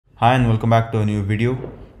Hi and welcome back to a new video.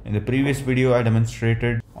 In the previous video I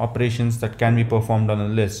demonstrated operations that can be performed on a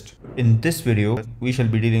list. In this video we shall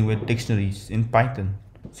be dealing with dictionaries in Python.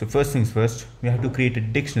 So first things first, we have to create a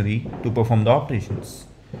dictionary to perform the operations.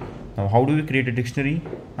 Now how do we create a dictionary?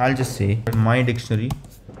 I'll just say my dictionary.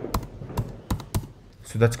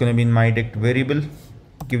 So that's going to be in my dict variable.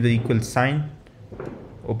 Give the equal sign,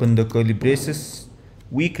 open the curly braces.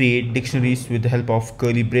 We create dictionaries with the help of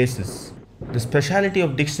curly braces. The speciality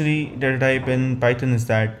of dictionary data type in Python is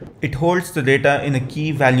that it holds the data in a key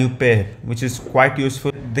value pair, which is quite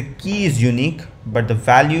useful. The key is unique, but the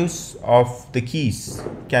values of the keys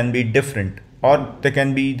can be different or they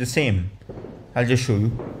can be the same. I'll just show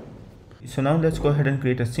you. So now let's go ahead and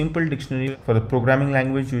create a simple dictionary for the programming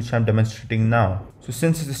language which I'm demonstrating now. So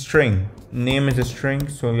since it's a string, name is a string,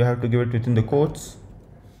 so you have to give it within the quotes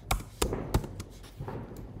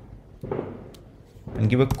and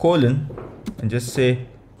give a colon and just say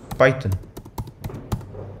Python,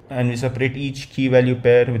 and we separate each key value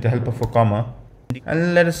pair with the help of a comma,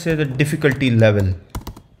 and let us say the difficulty level.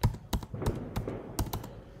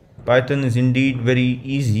 Python is indeed very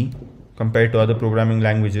easy compared to other programming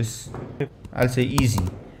languages. I'll say easy.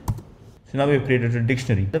 So now we've created a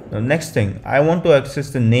dictionary. The next thing, I want to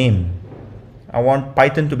access the name. I want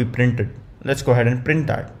Python to be printed. Let's go ahead and print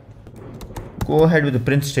that. Go ahead with the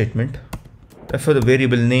print statement. Refer the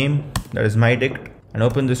variable name, that is my dict, and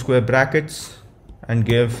open the square brackets and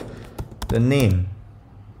give the name.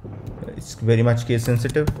 It's very much case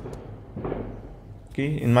sensitive.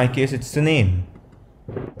 Okay, in my case it's the name.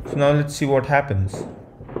 So now let's see what happens.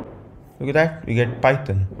 Look at that, we get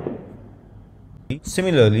Python.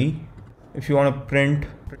 Similarly, if you want to print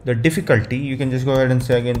the difficulty, you can just go ahead and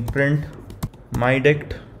say again print my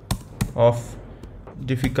dict of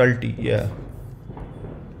difficulty. Yeah,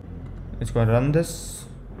 let's go and run this,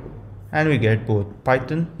 and we get both.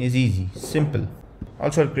 Python is easy, simple.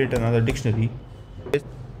 Also, I'll create another dictionary.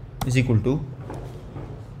 Is equal to,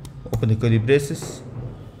 open the curly braces,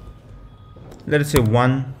 let us say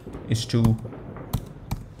 1 is to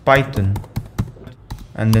Python,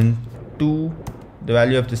 and then 2, the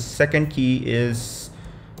value of the second key is,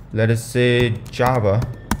 let us say Java.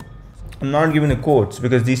 I'm not giving the quotes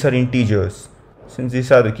because these are integers. Since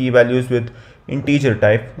these are the key values with integer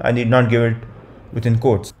type, I need not give it within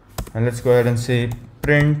quotes. And let's go ahead and say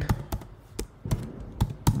print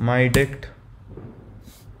my dict,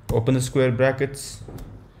 open the square brackets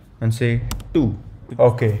and say 2.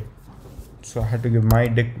 Okay, so I had to give my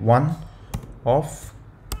dict 1 of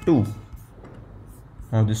 2.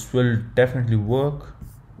 Now this will definitely work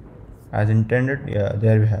as intended. Yeah,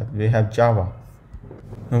 there we have Java.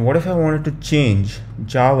 Now what if I wanted to change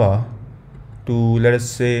Java to, let us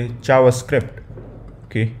say, JavaScript?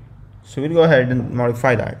 Okay, so we'll go ahead and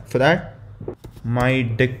modify that. For that, my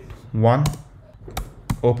dict 1,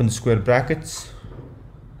 open the square brackets.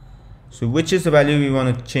 So which is the value we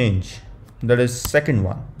want to change? That is second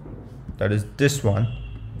one, that is this one.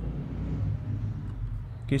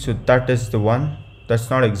 Okay, so that is the one. That's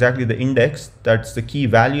not exactly the index, that's the key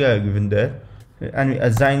value I have given there, and we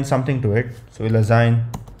assign something to it. So we'll assign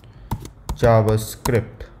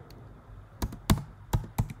JavaScript.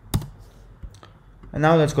 And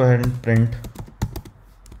now let's go ahead and print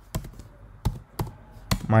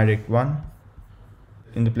my dict 1.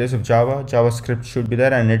 In the place of Java, JavaScript should be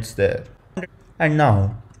there, and it's there. And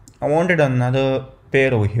now I wanted another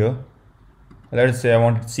pair over here. Let's say I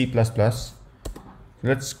wanted C++.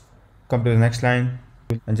 Let's come to the next line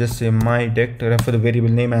and just say my dict, refer the variable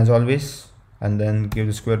name as always, and then give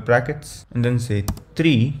the square brackets, and then say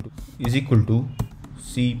 3 is equal to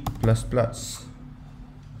C++.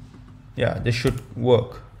 Yeah, this should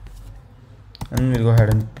work. And we'll go ahead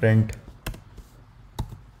and print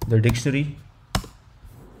the dictionary.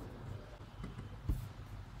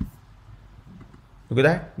 Look at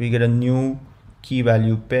that, we get a new key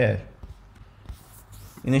value pair.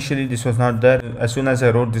 Initially this was not there. As soon as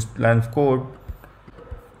I wrote this line of code,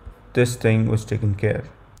 this thing was taken care.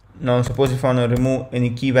 Now suppose if I want to remove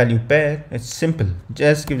any key value pair, it's simple.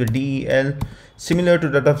 Just give the del, similar to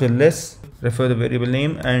that of the list, refer the variable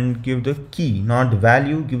name and give the key, not the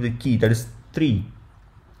value, give the key, that is 3.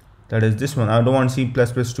 That is this one. I don't want C++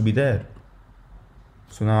 to be there.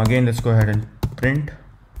 So now again let's go ahead and print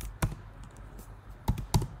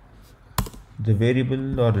the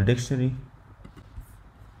variable or the dictionary.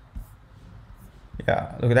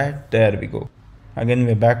 Yeah, look at that, there we go. Again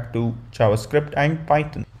we're back to JavaScript and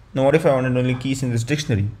Python. Now what if I wanted only keys in this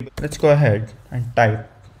dictionary? Let's go ahead and type.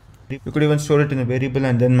 You could even store it in a variable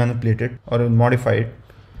and then manipulate it or modify it,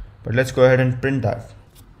 but let's go ahead and print that.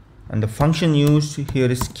 And the function used here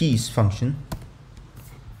is keys function.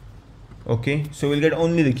 Okay, so we'll get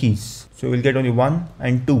only the keys. So we'll get only 1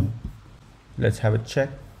 and 2. Let's have a check.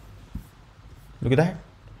 Look at that.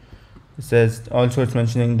 It says also it's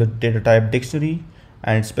mentioning the data type dictionary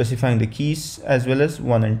and it's specifying the keys as well as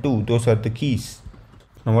 1 and 2. Those are the keys.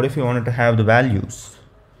 Now what if you wanted to have the values?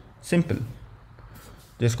 Simple.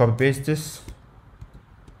 Just copy paste this.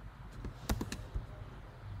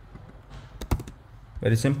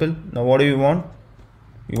 Very simple. Now what do you want?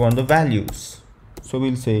 We want the values. So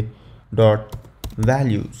we'll say dot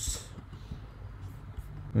values.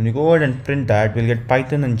 When you go ahead and print that, we'll get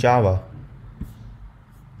Python and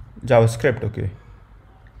JavaScript. Okay.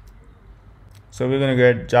 So we're gonna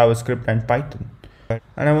get JavaScript and Python.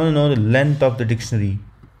 And I want to know the length of the dictionary.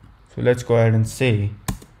 So let's go ahead and say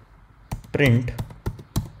print.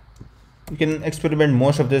 You can experiment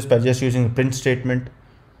most of this by just using the print statement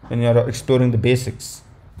when you're exploring the basics.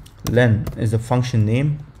 Len is the function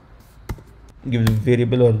name. Give the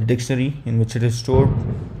variable or the dictionary in which it is stored.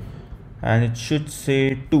 And it should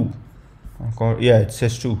say 2. Yeah, it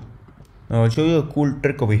says 2. Now I'll show you a cool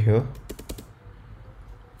trick over here.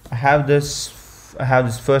 I have this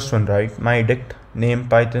first one, right? My dict name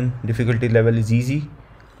Python, difficulty level is easy.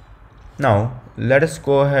 Now let us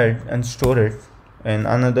go ahead and store it in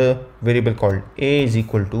another variable called a is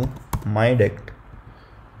equal to my dict.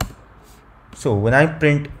 So when I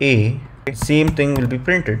print a, same thing will be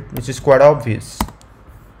printed, which is quite obvious.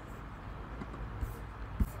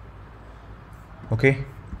 Okay,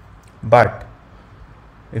 but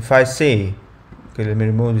if I say, okay, let me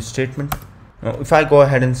remove this statement. Now if I go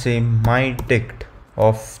ahead and say my dict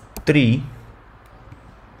of 3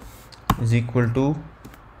 is equal to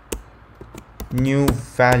new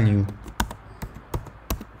value.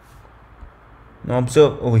 Now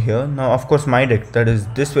observe over here. Now of course my dict, that is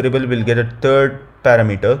this variable, will get a third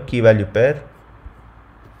parameter, key value pair,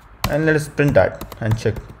 and let us print that and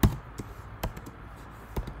check.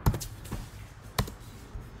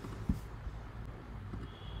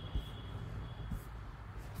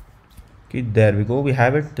 Okay, there we go, we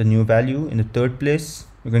have it, the new value in the third place.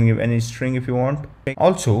 You can give any string if you want.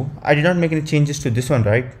 Also, I did not make any changes to this one,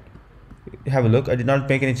 right? Have a look. I did not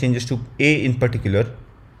make any changes to a in particular.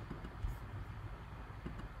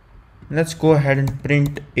 Let's go ahead and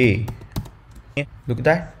print a. Look at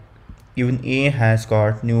that, even a has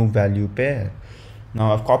got new value pair.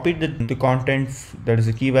 Now I've copied the content, that is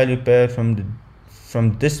the key value pair, from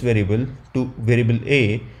this variable to variable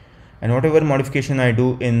a, and whatever modification I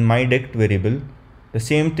do in my dict variable, the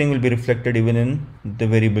same thing will be reflected even in the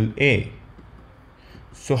variable a.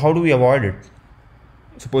 So how do we avoid it?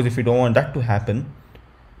 Suppose if you don't want that to happen,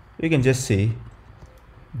 we can just say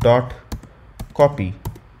dot copy.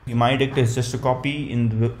 My dict is just a copy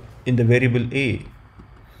in the variable a.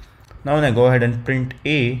 Now when I go ahead and print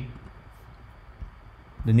a,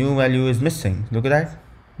 the new value is missing. Look at that,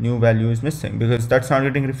 new value is missing because that's not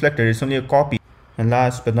getting reflected, it's only a copy. And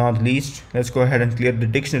last but not least, let's go ahead and clear the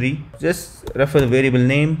dictionary. Just refer the variable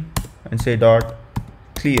name and say dot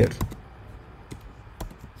clear.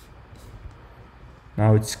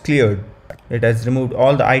 Now it's cleared. It has removed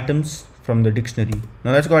all the items from the dictionary.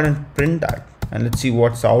 Now let's go ahead and print that and let's see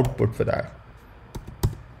what's the output for that.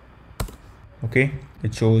 Okay,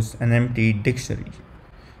 it shows an empty dictionary.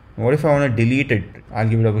 What if I want to delete it? I'll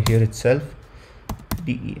give it over here itself,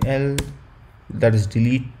 del, that is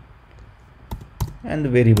delete, and the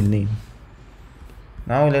variable name.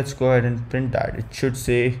 Now let's go ahead and print that. It should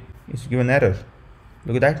say it's given error.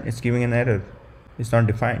 Look at that, it's giving an error. It's not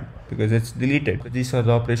defined because it's deleted. So these are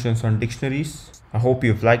the operations on dictionaries. I hope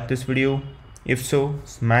you've liked this video. If so,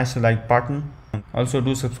 smash the like button. Also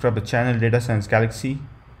do subscribe to the channel Data Science Galaxy.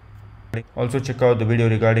 Also check out the video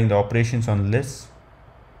regarding the operations on lists.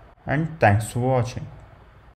 And thanks for watching.